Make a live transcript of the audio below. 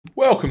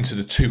Welcome to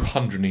the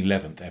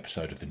 211th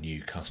episode of the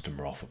New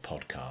Customer Offer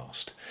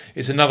podcast.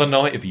 It's another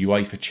night of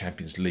UEFA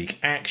Champions League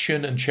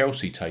action and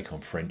Chelsea take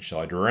on French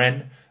side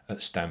Rennes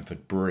at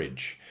Stamford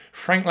Bridge.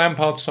 Frank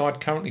Lampard's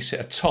side currently sit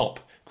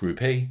atop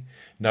Group E,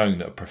 knowing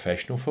that a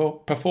professional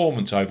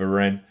performance over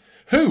Rennes,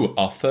 who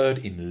are third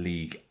in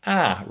League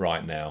A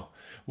right now,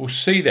 will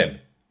see them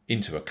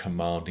into a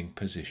commanding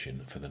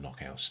position for the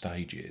knockout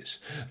stages.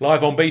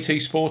 Live on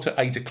BT Sport at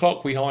 8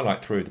 o'clock, we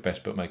highlight three of the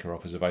best bookmaker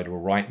offers available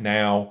right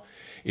now.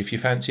 If you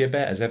fancy a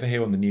bet, as ever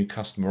here on the New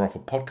Customer Offer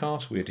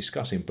podcast, we are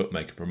discussing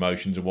bookmaker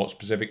promotions and what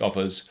specific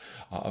offers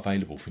are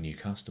available for new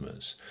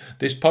customers.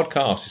 This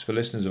podcast is for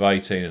listeners of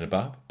 18 and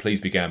above.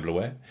 Please be gamble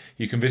aware.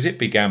 You can visit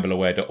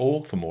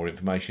begambleaware.org for more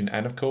information,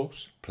 and of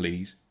course,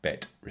 please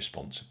bet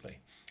responsibly.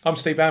 I'm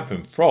Steve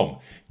Anthony from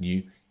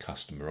New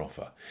Customer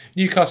Offer.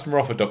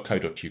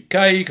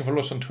 newcustomeroffer.co.uk. You can follow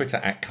us on Twitter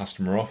at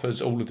Customer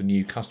Offers. All of the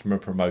new customer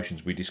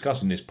promotions we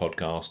discuss in this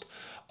podcast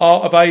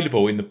are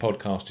available in the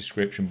podcast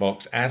description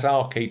box, as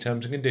are key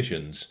terms and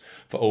conditions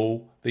for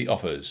all the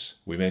offers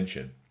we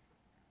mention.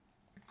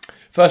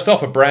 First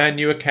off, a brand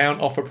new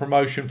account offer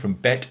promotion from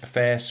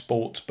Betfair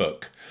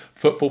Sportsbook.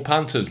 Football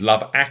punters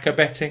love acca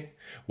betting,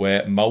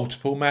 where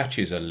multiple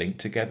matches are linked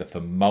together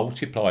for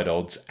multiplied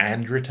odds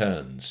and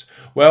returns.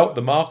 Well,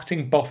 the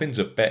marketing boffins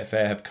at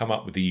Betfair have come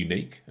up with a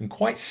unique and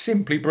quite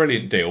simply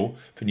brilliant deal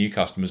for new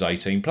customers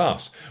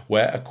 18+,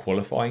 where a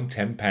qualifying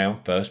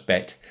 £10 first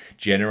bet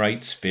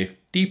generates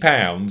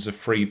 £50 of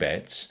free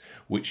bets,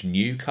 which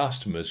new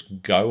customers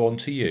go on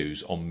to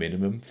use on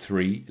minimum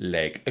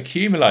 3-leg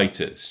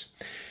accumulators.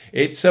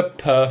 It's a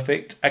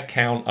perfect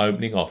account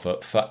opening offer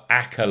for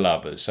acca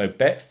lovers. So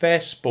Betfair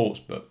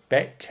Sportsbook,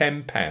 bet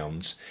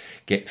 £10,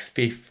 get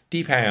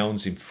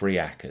 £50 in free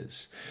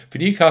accas. For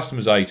new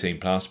customers 18+,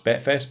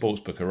 Betfair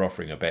Sportsbook are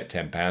offering a bet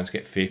 £10,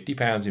 get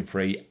 £50 in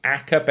free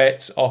acca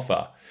bets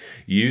offer.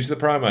 Use the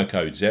promo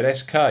code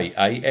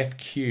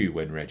ZSKAFQ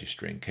when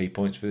registering. Key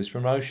points for this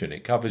promotion: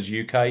 it covers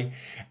UK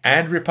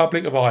and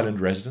Republic of Ireland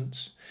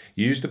residents.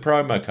 Use the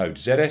promo code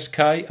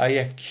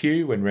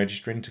ZSKAFQ when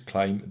registering to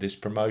claim this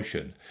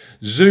promotion.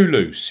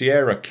 Zulu,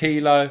 Sierra,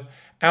 Kilo,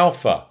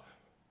 Alpha,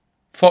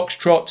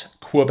 Foxtrot,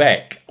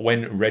 Quebec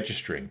when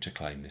registering to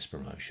claim this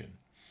promotion.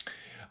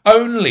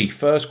 Only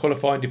first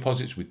qualifying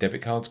deposits with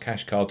debit cards,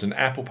 cash cards and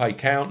Apple Pay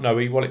count. No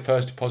e-wallet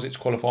first deposits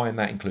qualifying.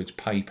 That includes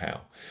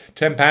PayPal.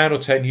 £10 or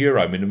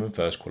 €10 minimum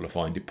first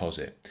qualifying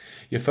deposit.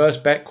 Your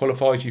first bet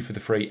qualifies you for the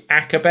free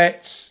acca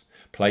bets.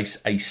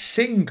 Place a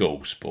single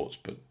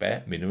sportsbook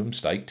bet, minimum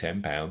stake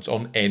 £10,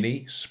 on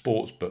any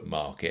sportsbook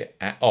market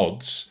at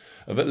odds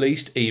of at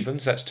least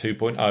evens, that's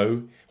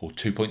 2.0 or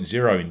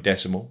 2.0 in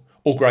decimal,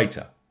 or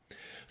greater.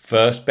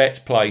 First bets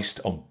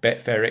placed on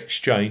Betfair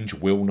Exchange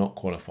will not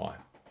qualify.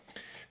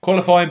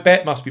 Qualifying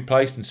bet must be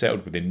placed and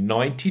settled within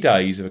 90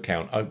 days of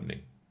account opening.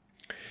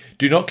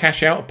 Do not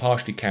cash out or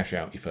partially cash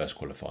out your first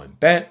qualifying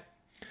bet.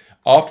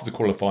 After the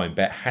qualifying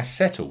bet has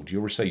settled,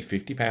 you'll receive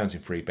 £50 in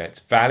free bets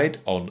valid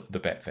on the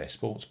Betfair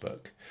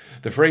Sportsbook.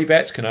 The free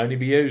bets can only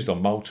be used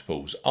on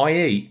multiples,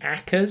 i.e.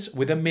 accas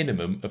with a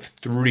minimum of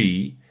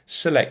 3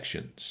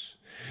 selections.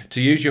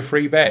 To use your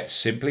free bets,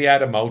 simply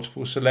add a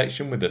multiple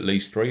selection with at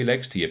least 3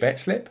 legs to your bet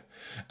slip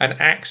and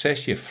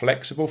access your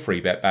flexible free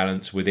bet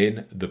balance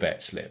within the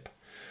bet slip.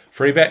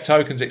 Free bet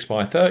tokens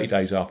expire 30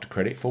 days after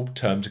credit. Full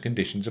terms and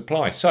conditions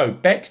apply. So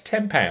bet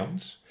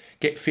 £10,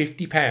 get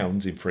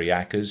 £50 in free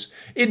accas.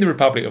 In the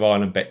Republic of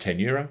Ireland, bet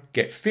 €10,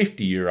 get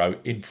 €50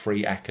 in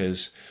free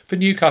accas for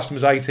new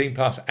customers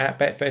 18+ at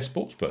Betfair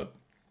Sportsbook.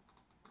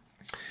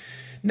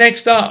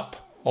 Next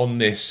up on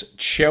this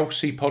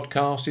Chelsea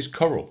podcast is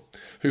Coral,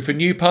 who for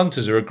new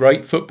punters are a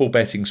great football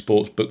betting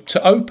sportsbook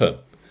to open.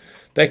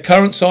 Their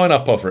current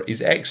sign-up offer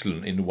is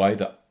excellent in the way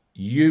that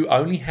you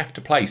only have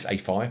to place a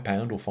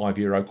 £5 or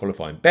 €5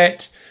 qualifying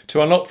bet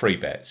to unlock free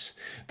bets.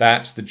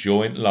 That's the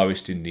joint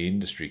lowest in the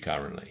industry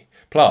currently.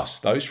 Plus,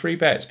 those free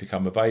bets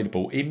become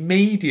available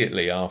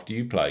immediately after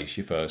you place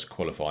your first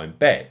qualifying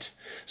bet.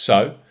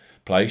 So,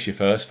 place your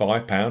first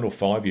 £5 or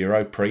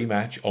 €5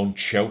 pre-match on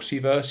Chelsea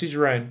versus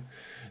Rennes,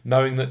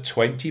 knowing that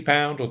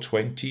 £20 or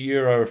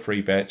 €20 of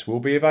free bets will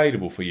be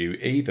available for you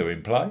either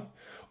in play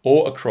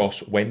or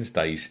across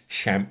Wednesday's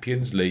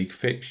Champions League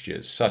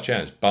fixtures, such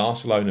as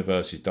Barcelona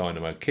versus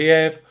Dynamo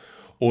Kiev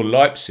or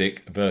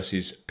Leipzig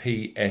versus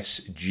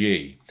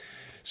PSG.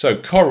 So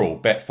Coral,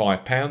 bet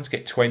 £5,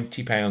 get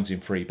 £20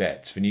 in free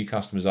bets. For new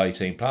customers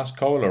 18+,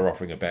 Coral are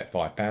offering a bet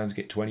 £5,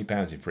 get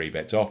 £20 in free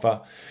bets offer.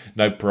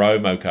 No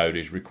promo code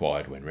is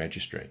required when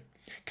registering.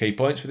 Key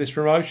points for this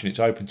promotion: it's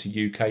open to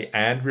UK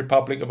and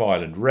Republic of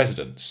Ireland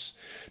residents.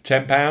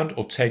 £10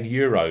 or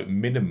 €10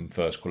 minimum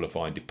first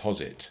qualifying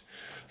deposit.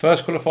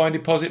 First qualifying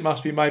deposit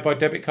must be made by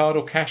debit card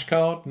or cash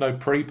card. No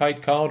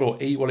prepaid card or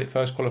e-wallet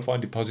first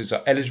qualifying deposits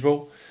are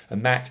eligible,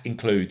 and that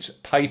includes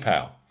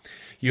PayPal.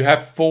 You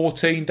have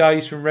 14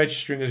 days from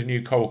registering as a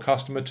new Coral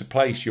customer to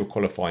place your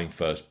qualifying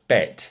first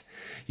bet.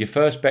 Your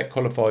first bet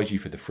qualifies you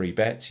for the free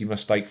bets. You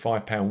must stake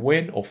 £5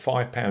 win or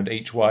 £5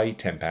 each way,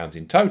 £10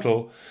 in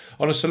total,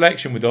 on a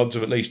selection with odds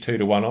of at least 2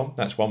 to 1 on,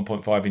 that's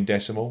 1.5 in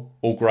decimal,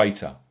 or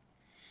greater.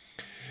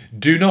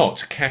 Do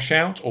not cash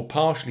out or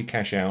partially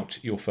cash out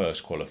your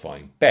first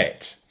qualifying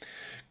bet.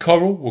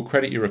 Coral will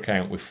credit your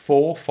account with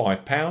 4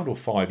 £5 or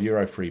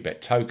 €5 free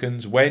bet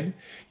tokens when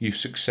you've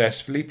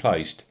successfully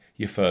placed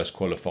your first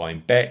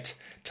qualifying bet,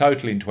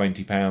 totaling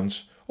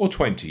 £20 or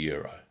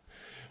 €20.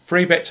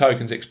 Free bet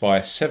tokens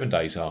expire 7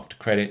 days after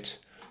credit.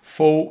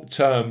 Full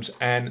terms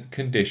and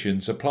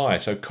conditions apply.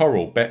 So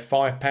Coral, bet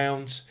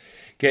 £5,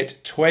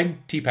 get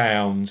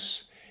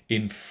 £20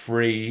 in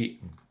free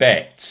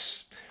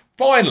bets.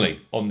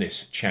 Finally, on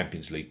this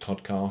Champions League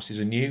podcast is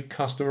a new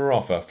customer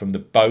offer from the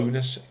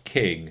bonus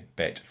king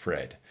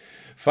Betfred.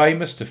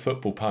 Famous to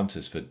football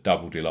punters for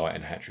double delight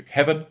and hat-trick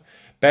heaven,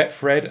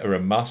 Betfred are a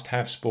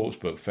must-have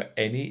sportsbook for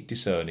any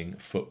discerning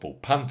football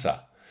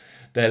punter.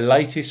 Their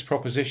latest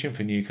proposition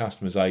for new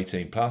customers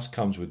 18 plus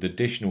comes with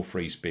additional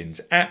free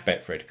spins at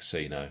Betfred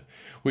Casino,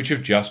 which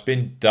have just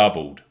been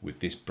doubled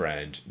with this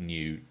brand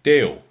new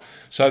deal.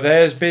 So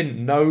there's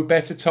been no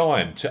better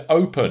time to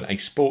open a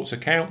sports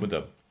account with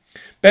them.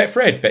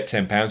 Betfred, bet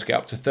 £10, get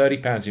up to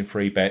 £30 in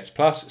free bets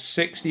plus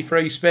 60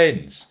 free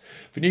spins.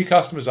 For new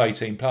customers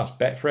 18 plus,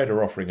 Betfred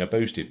are offering a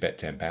boosted bet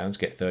 £10,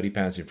 get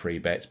 £30 in free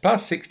bets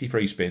plus 60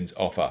 free spins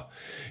offer.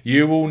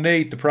 You will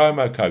need the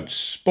promo code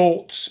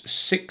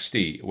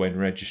SPORTS60 when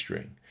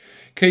registering.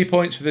 Key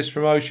points for this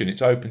promotion: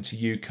 it's open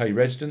to UK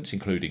residents,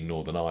 including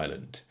Northern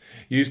Ireland.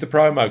 Use the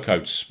promo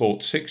code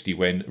SPORTS60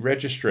 when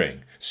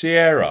registering.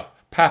 Sierra,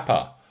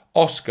 Papa,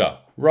 Oscar,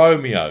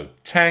 Romeo,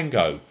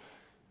 Tango,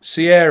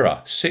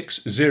 Sierra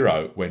 60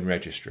 when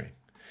registering.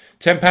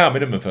 £10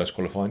 minimum first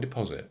qualifying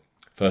deposit.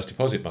 First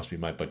deposit must be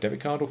made by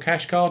debit card or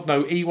cash card.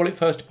 No e-wallet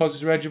first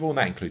deposits are eligible, and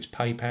that includes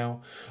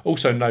PayPal.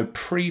 Also, no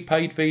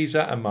prepaid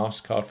Visa and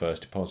MasterCard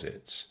first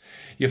deposits.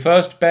 Your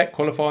first bet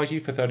qualifies you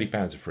for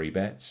 £30 of free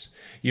bets.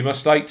 You must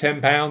stake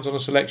 £10 on a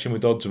selection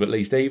with odds of at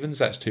least evens,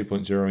 that's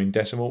 2.0 in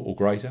decimal or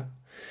greater.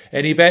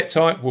 Any bet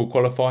type will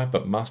qualify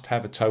but must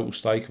have a total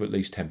stake of at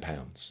least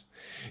 £10.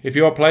 If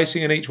you are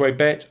placing an each-way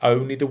bet,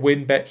 only the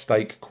win bet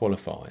stake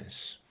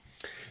qualifies.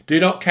 Do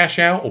not cash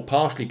out or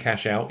partially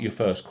cash out your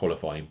first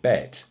qualifying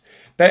bet.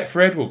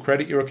 Betfred will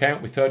credit your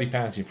account with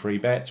 £30 in free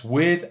bets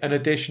with an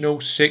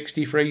additional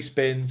 60 free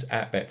spins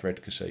at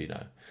Betfred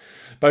Casino.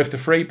 Both the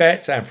free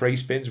bets and free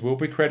spins will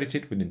be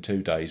credited within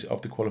 2 days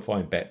of the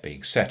qualifying bet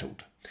being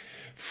settled.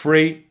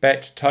 Free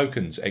bet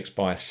tokens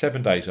expire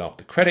 7 days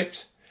after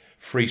credit.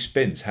 Free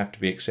spins have to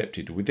be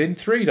accepted within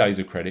 3 days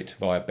of credit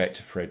via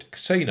Betfred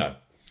Casino.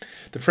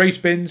 The free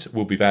spins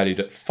will be valued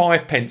at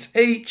 5p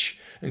each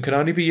and can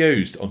only be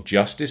used on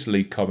Justice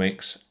League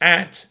comics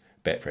at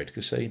Betfred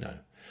Casino.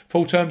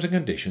 Full terms and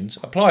conditions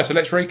apply. So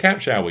let's recap,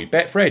 shall we?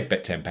 Betfred,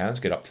 bet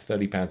 £10, get up to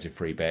 £30 in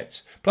free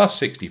bets, plus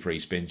 60 free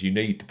spins. You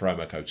need the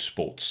promo code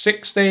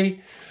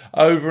SPORTS60.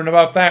 Over and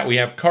above that, we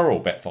have Coral,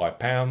 bet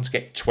 £5,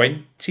 get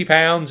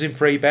 £20 in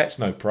free bets,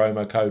 no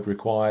promo code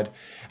required.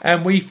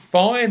 And we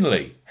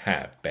finally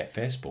have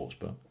Betfair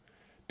Sportsbook.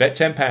 Bet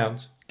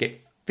 £10, get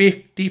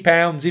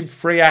 £50 in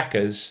free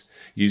ACCAs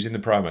using the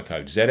promo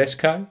code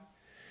ZSK.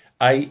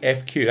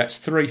 AFQ. That's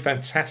 3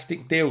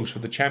 fantastic deals for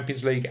the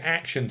Champions League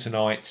action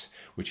tonight,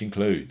 which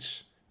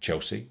includes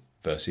Chelsea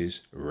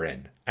versus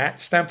Rennes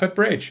at Stamford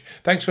Bridge.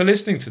 Thanks for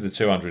listening to the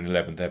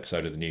 211th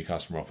episode of the New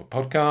Customer Offer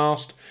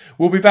podcast.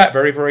 We'll be back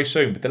very, very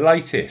soon with the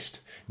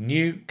latest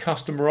new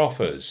customer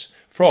offers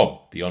from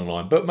the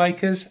online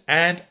bookmakers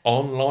and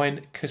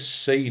online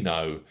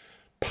casino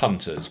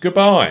punters.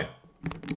 Goodbye.